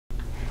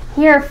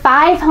Here are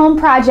 5 home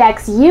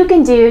projects you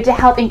can do to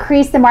help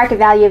increase the market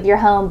value of your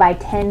home by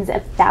tens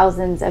of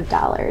thousands of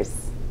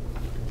dollars.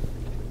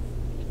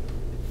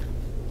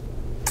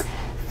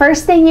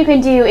 First thing you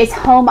can do is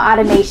home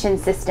automation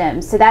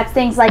systems. So that's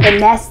things like a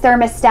Nest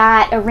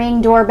thermostat, a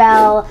Ring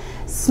doorbell,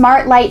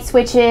 smart light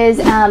switches,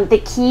 the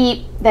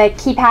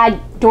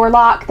keypad door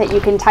lock that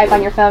you can type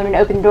on your phone and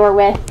open the door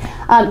with.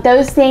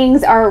 Those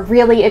things are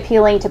really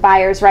appealing to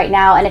buyers right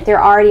now, and if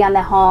they're already on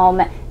the home,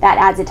 that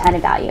adds a ton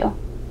of value.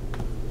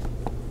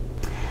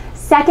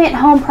 Second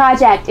home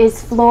project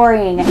is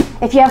flooring.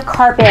 If you have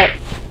carpet,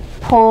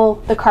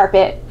 pull the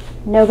carpet.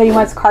 Nobody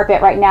wants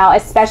carpet right now,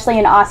 especially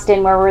in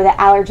Austin, where we're the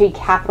allergy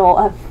capital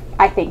of,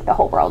 I think, the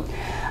whole world.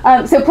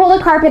 So pull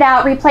the carpet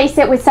out, replace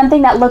it with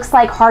something that looks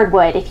like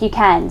hardwood if you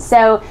can.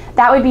 So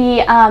that would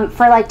be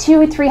for like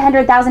 $200,000 to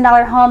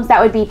 $300,000 homes,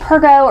 that would be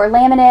pergo or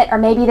laminate, or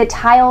maybe the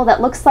tile that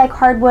looks like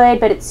hardwood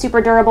but it's super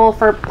durable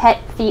for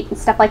pet feet and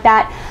stuff like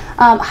that.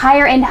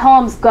 Higher end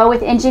homes go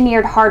with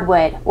engineered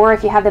hardwood, or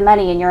if you have the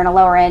money and you're in a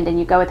lower end and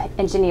you go with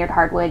engineered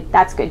hardwood,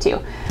 that's good too.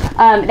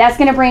 That's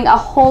going to bring a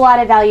whole lot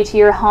of value to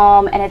your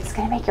home, and it's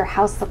going to make your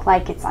house look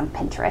like it's on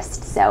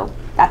Pinterest. So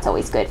that's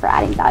always good for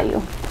adding value.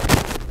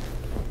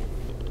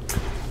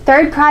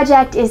 Third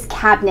project is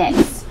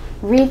cabinets.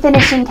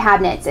 Refinishing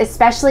cabinets,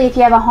 especially if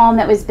you have a home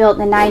that was built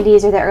in the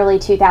 90s or the early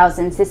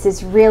 2000s. This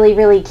is really,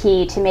 really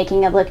key to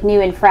making it look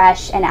new and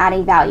fresh and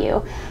adding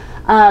value.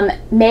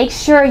 Make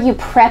sure you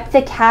prep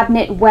the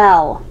cabinet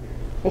well.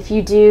 If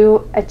you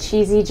do a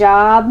cheesy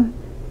job,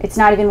 it's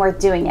not even worth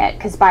doing it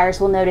because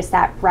buyers will notice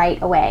that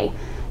right away.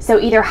 So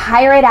either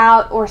hire it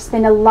out or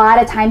spend a lot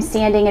of time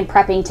sanding and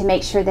prepping to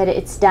make sure that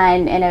it's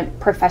done in a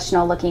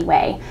professional looking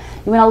way.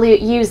 You want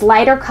to use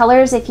lighter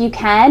colors if you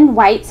can.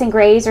 Whites and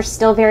grays are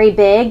still very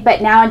big,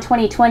 but now in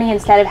 2020,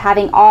 instead of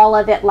having all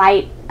of it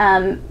light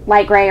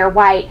gray or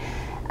white,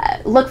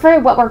 look for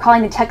what we're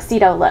calling the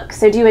tuxedo look.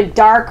 So do a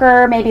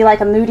darker, maybe like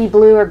a moody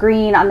blue or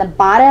green on the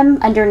bottom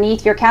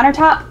underneath your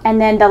countertop,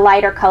 and then the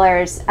lighter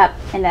colors up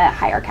in the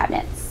higher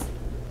cabinets.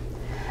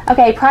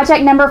 Okay,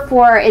 project number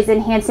 4 is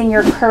enhancing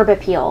your curb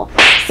appeal.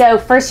 So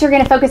first you're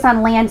going to focus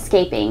on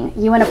landscaping.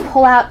 You want to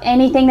pull out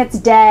anything that's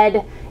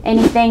dead,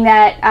 anything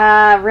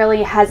that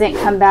really hasn't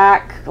come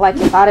back like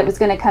you thought it was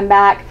going to come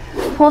back.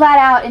 Pull that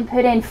out and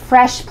put in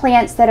fresh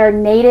plants that are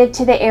native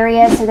to the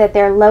area so that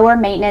they're lower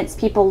maintenance.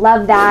 People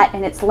love that,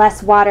 and it's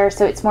less water,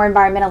 so it's more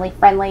environmentally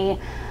friendly.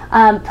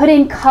 Put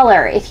in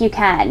color if you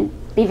can.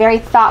 Be very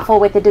thoughtful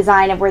with the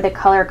design of where the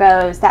color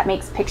goes. That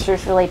makes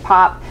pictures really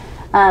pop.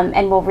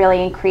 And will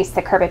really increase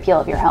the curb appeal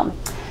of your home.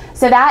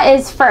 So that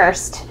is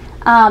first.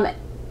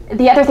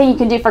 The other thing you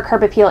can do for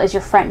curb appeal is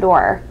your front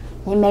door.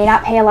 You may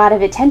not pay a lot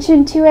of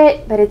attention to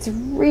it, but it's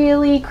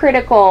really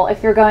critical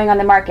if you're going on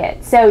the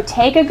market. So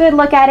take a good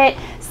look at it,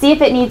 see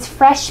if it needs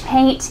fresh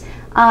paint.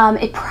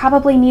 It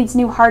probably needs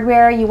new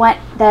hardware. You want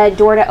the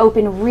door to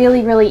open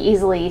really, really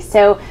easily.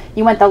 So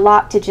you want the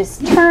lock to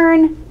just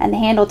turn and the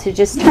handle to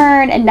just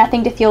turn and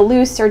nothing to feel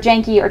loose or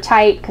janky or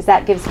tight, because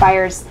that gives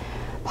buyers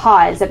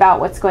pause about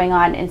what's going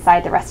on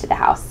inside the rest of the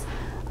house.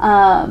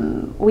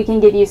 We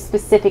can give you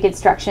specific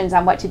instructions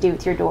on what to do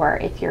with your door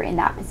if you're in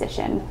that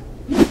position.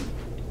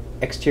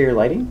 Exterior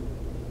lighting?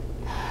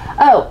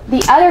 Oh,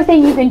 the other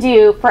thing you can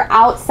do for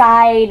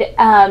outside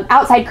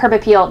curb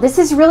appeal, this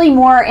is really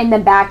more in the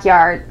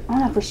backyard. I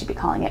don't know if we should be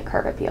calling it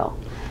curb appeal.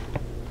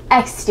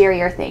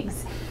 Exterior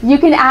things. You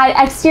can add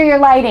exterior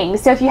lighting.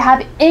 So if you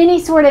have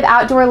any sort of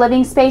outdoor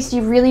living space,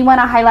 you really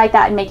want to highlight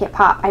that and make it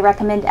pop. I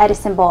recommend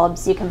Edison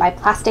bulbs. You can buy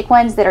plastic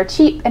ones that are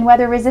cheap and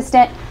weather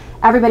resistant.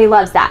 Everybody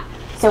loves that.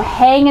 So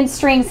hang and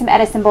string some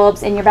Edison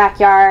bulbs in your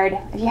backyard.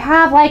 If you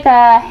have like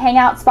a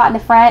hangout spot in the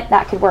front,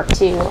 that could work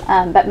too,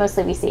 but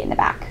mostly we see it in the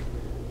back.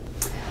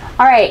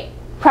 All right,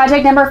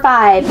 project number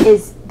 5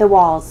 is the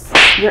walls,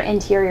 your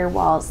interior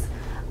walls.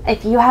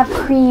 If you have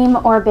cream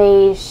or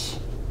beige,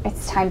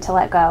 it's time to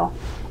let go.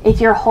 If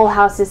your whole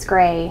house is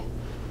gray,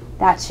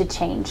 that should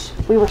change.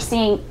 We were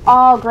seeing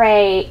all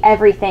gray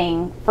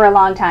everything for a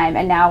long time,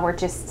 and now we're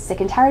just sick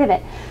and tired of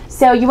it.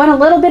 So you want a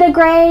little bit of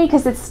gray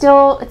because it's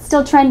still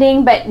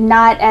trending, but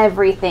not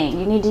everything.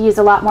 You need to use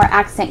a lot more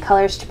accent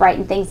colors to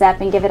brighten things up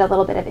and give it a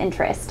little bit of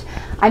interest.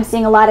 I'm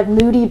seeing a lot of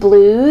moody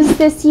blues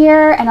this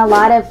year and a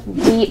lot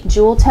of deep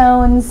jewel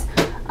tones.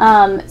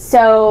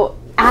 So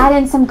add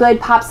in some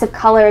good pops of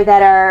color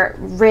that are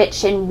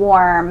rich and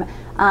warm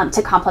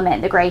to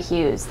complement the gray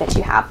hues that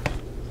you have.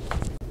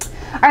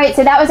 All right,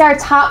 so that was our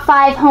top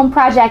 5 home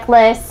project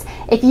lists.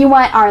 If you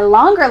want our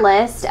longer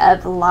list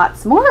of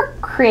lots more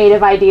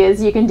creative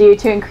ideas you can do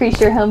to increase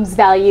your home's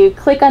value,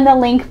 click on the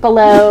link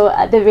below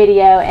the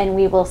video and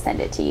we will send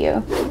it to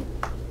you.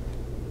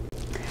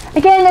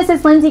 Again, this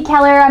is Lindsey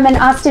Keller. I'm an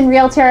Austin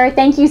Realtor.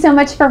 Thank you so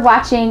much for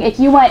watching. If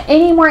you want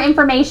any more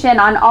information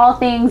on all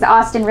things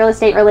Austin real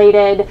estate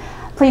related,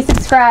 please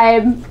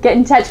subscribe, get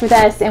in touch with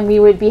us, and we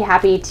would be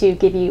happy to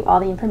give you all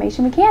the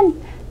information we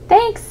can.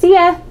 Thanks, see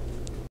ya.